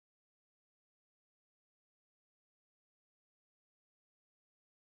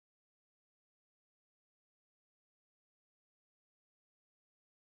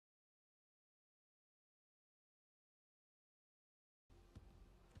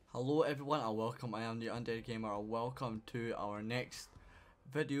Hello everyone and welcome, I am the Undead Gamer, and welcome to our next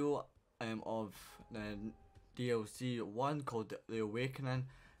video of the DLC 1 called The Awakening.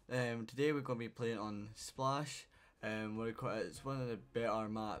 Today we're going to be playing on Splash. It's one of the better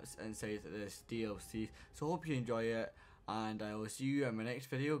maps inside this DLC, so hope you enjoy it, and I will see you in my next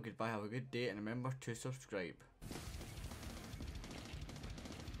video. Goodbye, have a good day, and remember to subscribe.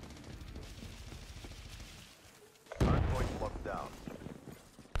 Hardpoint locked down.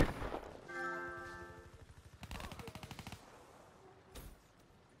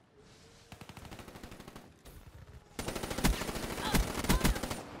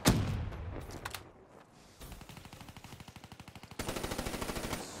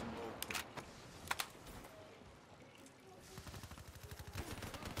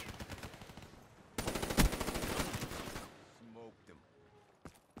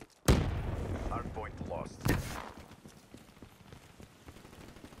 Hardpoint lost.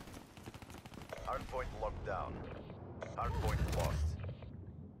 Hardpoint locked down. Hardpoint lost.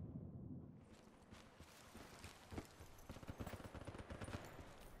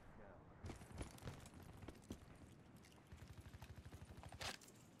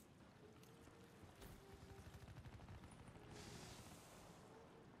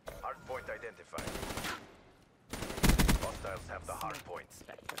 Hardpoint identified. Hostiles have the hardpoint.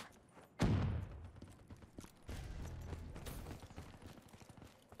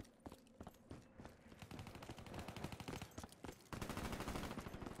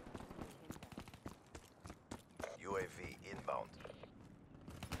 UAV inbound.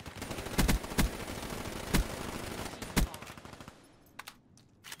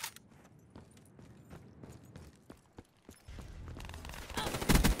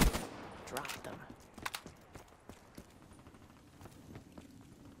 Drop them.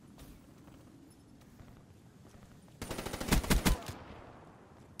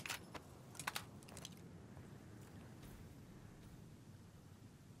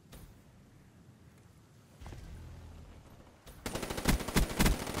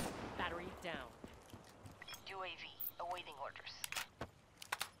 Battery down. UAV awaiting orders.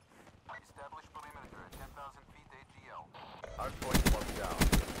 Establish perimeter at 10,000 feet AGL. Hardpoint locked down.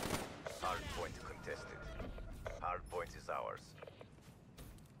 Hardpoint contested. Hardpoint is ours.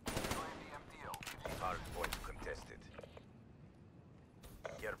 UAV MTL. Hardpoint contested.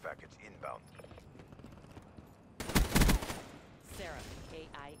 Care package inbound. Sarah,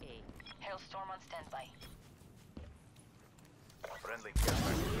 KIA. Hailstorm on standby. Friendly care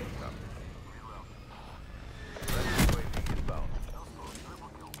package inbound. Friendly UAV inbound.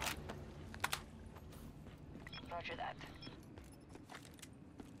 Roger that.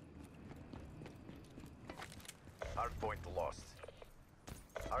 Hardpoint lost.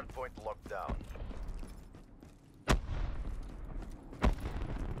 Hardpoint locked down.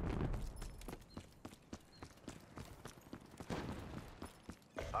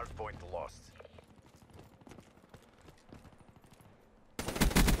 Hardpoint lost.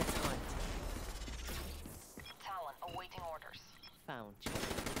 Let's hunt. Talon awaiting orders. Found you.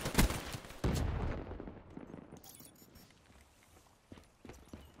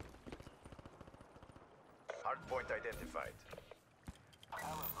 Hardpoint identified.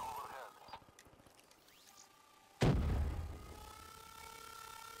 Allen overhead.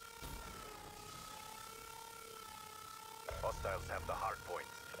 Hostiles have the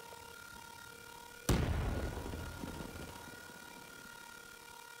hardpoint.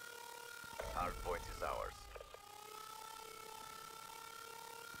 Hardpoint is ours.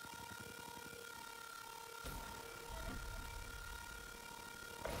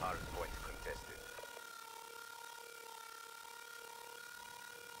 Hardpoint contested.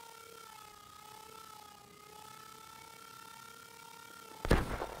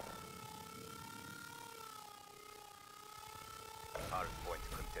 Hardpoint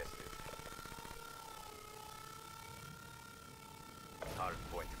contested.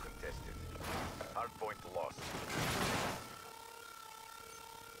 Hardpoint contested. Hardpoint lost.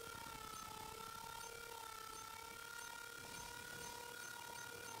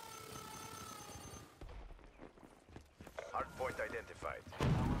 Hardpoint identified.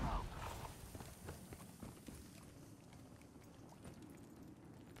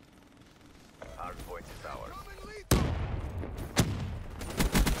 Hardpoint is ours.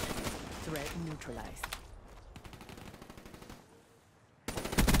 Threat neutralized.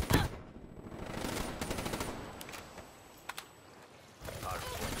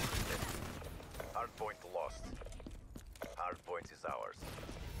 Hardpoint contested. Hardpoint lost. Hardpoint is ours.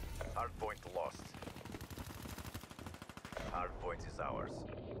 Hardpoint lost. Hardpoint is ours.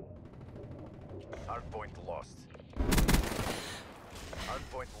 Hardpoint lost.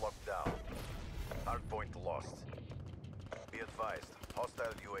 Hardpoint locked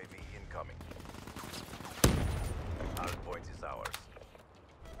UAV incoming. Hardpoint is ours.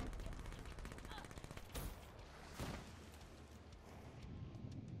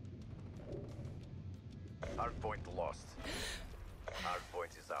 Hardpoint lost.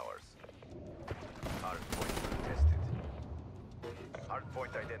 Hardpoint is ours. Hardpoint contested.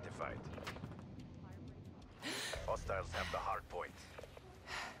 Hardpoint identified. Hostiles have the hardpoint.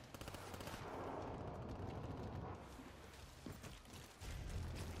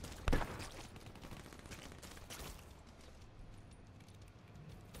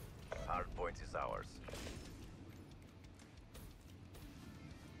 Hardpoint is ours.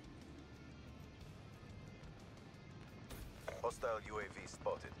 Hostile UAV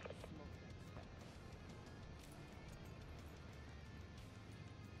spotted.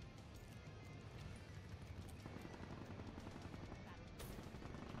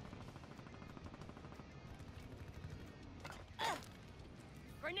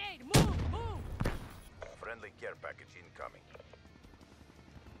 Grenade! Move! Move! Friendly care package incoming.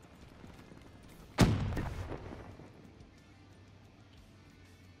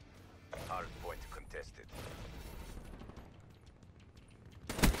 Hardpoint contested.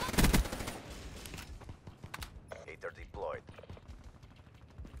 Hater deployed.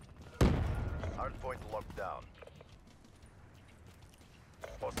 Hardpoint locked down.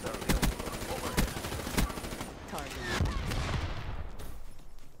 Hostile hill overhead. Target.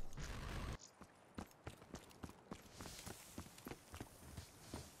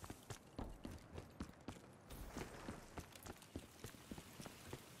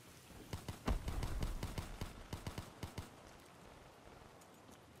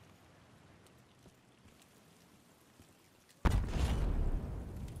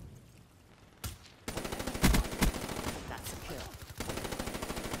 That's a kill.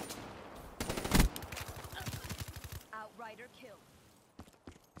 Outrider kill.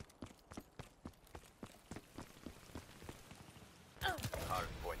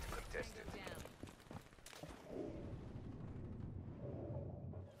 Hardpoint contested.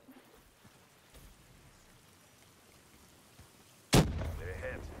 They're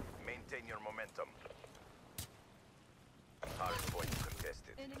ahead. Maintain your momentum. Hardpoint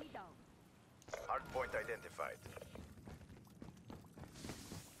contested. Enemy down. Hardpoint identified.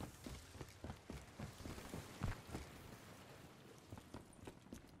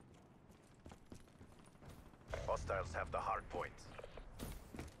 Hostiles have the hardpoint.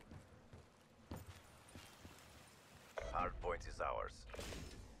 Hardpoint is ours.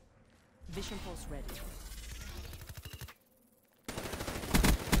 Vision pulse ready.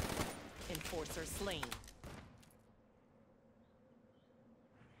 Enforcer slain.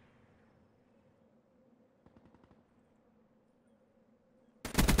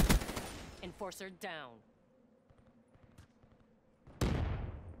 Enforcer down.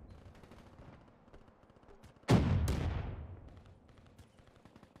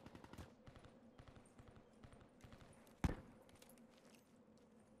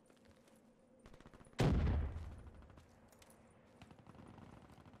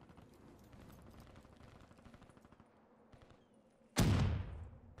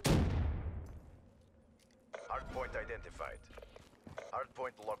 Hardpoint identified.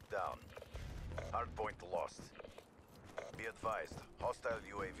 Hardpoint locked down. Hardpoint lost. Be advised, hostile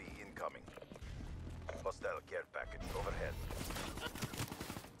UAV incoming. Hostile care package overhead.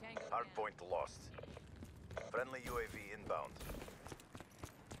 Hardpoint lost. Friendly UAV inbound.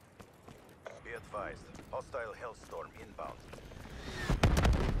 Be advised, hostile Hellstorm inbound.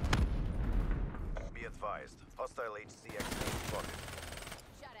 Be advised, hostile HCX spotted.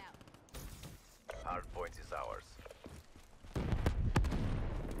 Shut out. Hardpoint is ours.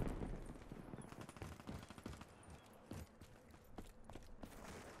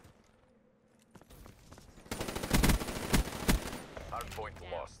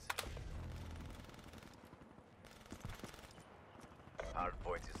 Hardpoint lost.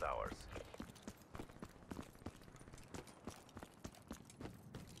 Hardpoint is ours.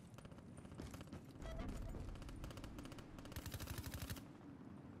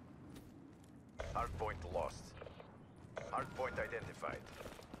 Hardpoint lost. Hardpoint identified.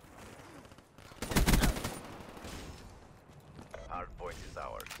 Hardpoint is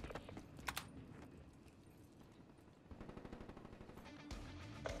ours.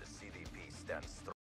 The CDP stands strong.